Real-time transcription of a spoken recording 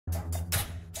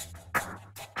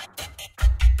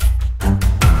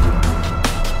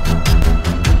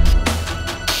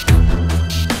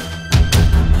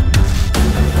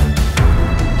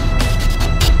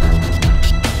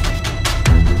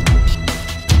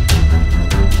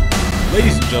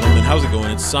Ladies and gentlemen, how's it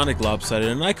going? It's SONICLOPSIDED,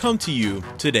 and I come to you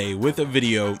today with a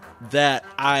video that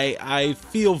I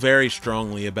feel very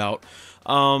strongly about.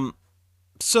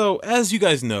 So, as you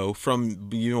guys know from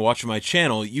watching my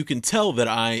channel, you can tell that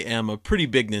I am a pretty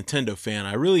big Nintendo fan.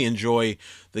 I really enjoy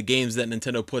the games that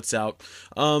Nintendo puts out,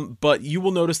 but you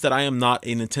will notice that I am not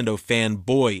a Nintendo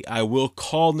fanboy. I will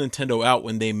call Nintendo out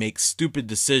when they make stupid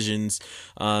decisions,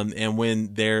 and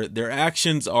when their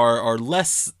actions are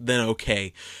less than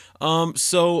okay.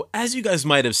 So as you guys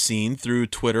might have seen through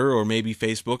Twitter or maybe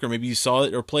Facebook, or maybe you saw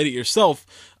it or played it yourself,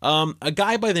 a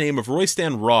guy by the name of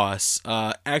Royston Ross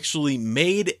actually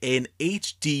made an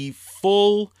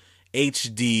full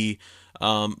HD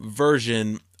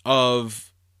version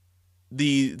of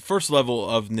the first level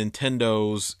of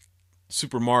Nintendo's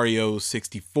Super Mario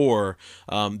 64,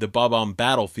 the Bob-omb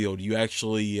Battlefield. You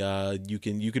actually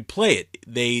you could play it.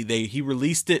 He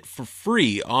released it for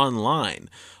free online.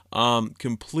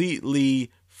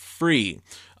 Completely free.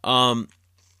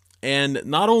 And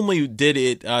not only did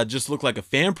it just look like a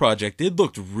fan project, it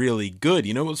looked really good.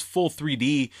 You know, it was full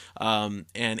 3D and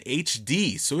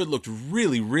HD, so it looked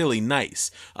really, really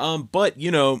nice. But,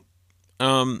 you know,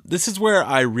 this is where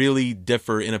I really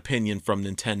differ in opinion from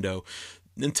Nintendo.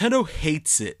 Nintendo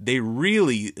hates it. They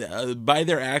really, by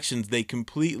their actions, they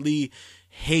completely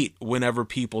hate whenever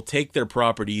people take their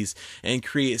properties and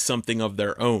create something of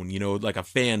their own, you know, like a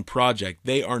fan project.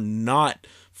 They are not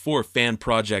for fan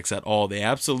projects at all. They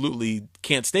absolutely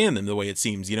can't stand them the way it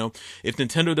seems, you know. If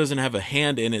Nintendo doesn't have a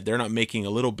hand in it, they're not making a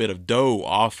little bit of dough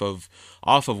off of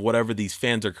whatever these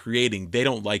fans are creating. They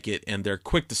don't like it, and they're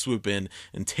quick to swoop in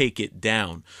and take it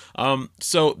down.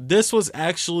 So this was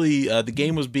actually, the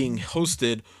game was being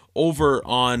hosted over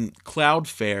on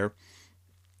Cloudflare.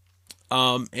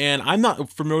 And I'm not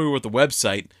familiar with the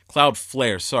website,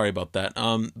 Cloudflare, sorry about that.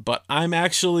 But I'm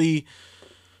actually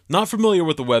not familiar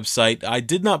with the website. I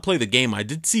did not play the game. I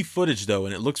did see footage though,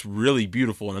 and it looks really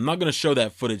beautiful. And I'm not going to show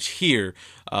that footage here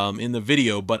in the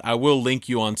video, but I will link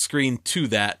you on screen to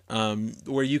that,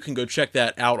 where you can go check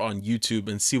that out on YouTube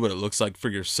and see what it looks like for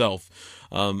yourself.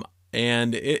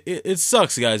 And it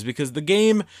sucks, guys, because the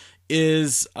game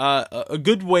is a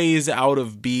good ways out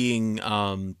of being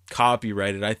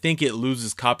copyrighted. I think it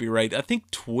loses copyright, I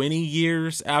think 20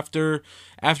 years after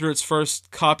its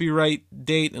first copyright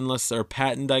date, unless they're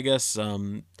patent, I guess. I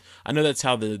know that's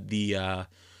how the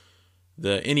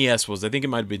NES was. I think it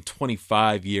might have been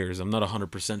 25 years. I'm not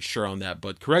 100% sure on that,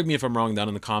 but correct me if I'm wrong down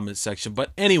in the comments section.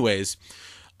 But anyways,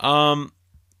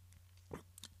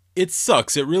 it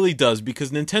sucks. It really does,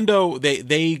 because Nintendo,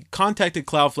 they contacted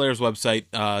Cloudflare's website,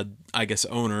 I guess,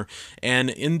 owner, and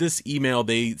in this email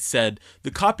they said the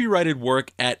copyrighted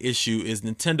work at issue is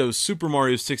Nintendo's Super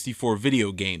Mario 64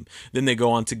 video game. Then they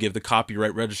go on to give the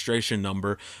copyright registration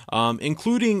number,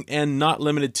 including and not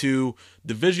limited to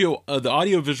the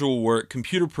audio-visual work,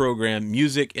 computer program,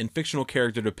 music, and fictional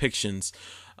character depictions.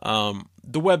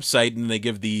 The website, and they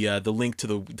give the link to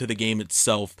the game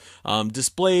itself,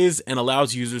 displays and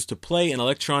allows users to play an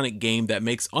electronic game that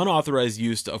makes unauthorized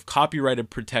use of copyrighted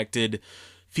protected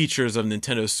features of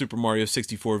Nintendo's Super Mario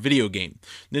 64 video game.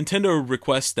 Nintendo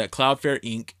requests that Cloudflare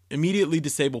Inc. immediately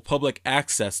disable public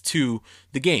access to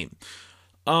the game.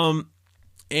 And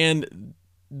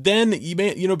then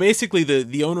basically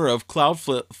the owner of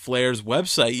Cloudflare's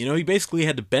website, he basically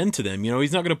had to bend to them.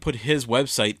 He's not going to put his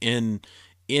website in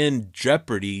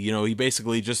jeopardy. He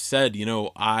basically just said,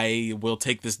 I will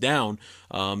take this down.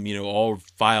 All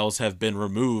files have been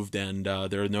removed, and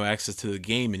there are no access to the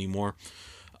game anymore.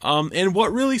 And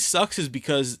what really sucks is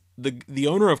because the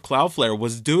owner of Cloudflare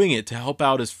was doing it to help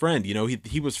out his friend.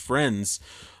 He was friends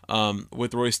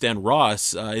with Royston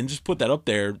Ross, and just put that up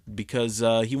there because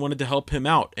he wanted to help him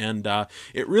out. And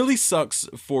it really sucks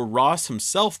for Ross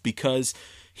himself, because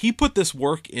he put this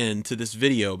work into this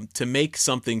video to make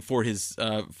something for his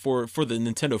for the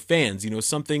Nintendo fans,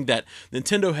 something that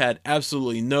Nintendo had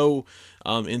absolutely no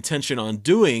intention on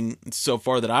doing so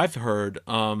far that I've heard.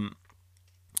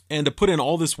 And to put in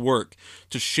all this work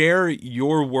to share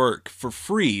your work for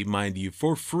free, mind you,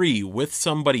 for free with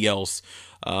somebody else,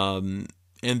 and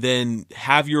then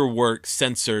have your work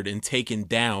censored and taken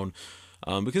down,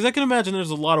 because I can imagine there's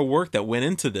a lot of work that went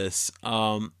into this,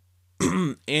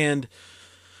 and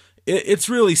it's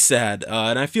really sad,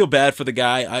 and I feel bad for the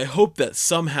guy. I hope that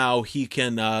somehow he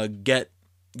can get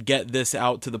this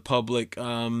out to the public.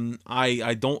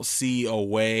 I don't see a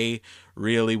way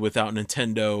really without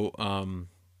Nintendo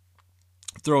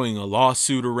throwing a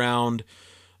lawsuit around,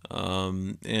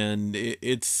 and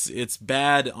it's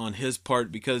bad on his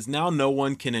part, because now no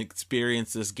one can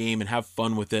experience this game and have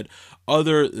fun with it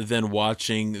other than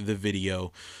watching the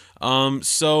video.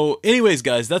 So anyways,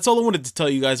 guys, that's all I wanted to tell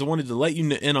you guys. I wanted to let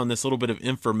you in on this little bit of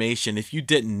information if you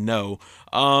didn't know.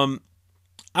 I'm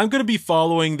going to be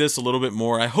following this a little bit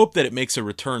more. I hope that it makes a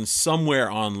return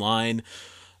somewhere online.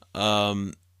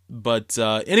 But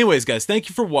anyways, guys, thank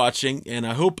you for watching, and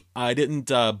I hope I didn't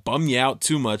bum you out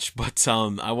too much, but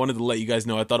I wanted to let you guys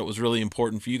know I thought it was really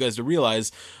important for you guys to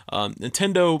realize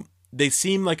Nintendo, they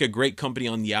seem like a great company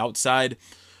on the outside,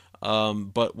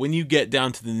 but when you get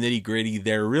down to the nitty-gritty,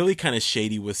 they're really kind of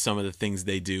shady with some of the things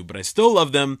they do, but I still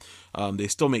love them. They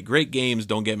still make great games,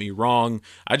 don't get me wrong.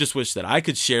 I just wish that I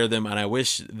could share them, and I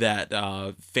wish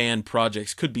that fan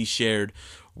projects could be shared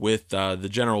with the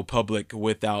general public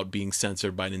without being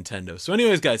censored by Nintendo. So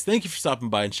anyways, guys, thank you for stopping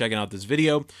by and checking out this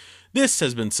video. This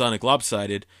has been Sonic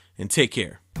Lopsided, and take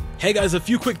care. Hey guys, a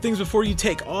few quick things before you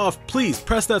take off. Please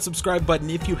press that subscribe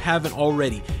button if you haven't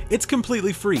already. It's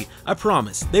completely free, I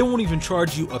promise. They won't even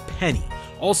charge you a penny.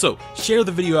 Also, share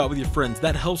the video out with your friends.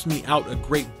 That helps me out a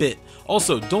great bit.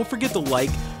 Also, don't forget to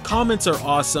like. Comments are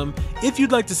awesome. If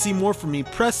you'd like to see more from me,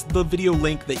 press the video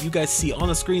link that you guys see on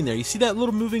the screen there. You see that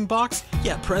little moving box?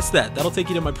 Yeah, press that. That'll take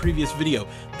you to my previous video.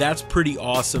 That's pretty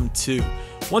awesome too.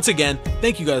 Once again,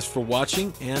 thank you guys for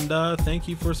watching, and thank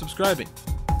you for subscribing.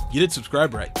 You did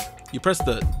subscribe right. You pressed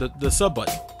the sub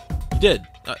button. You did.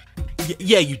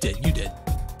 Yeah, you did. You did.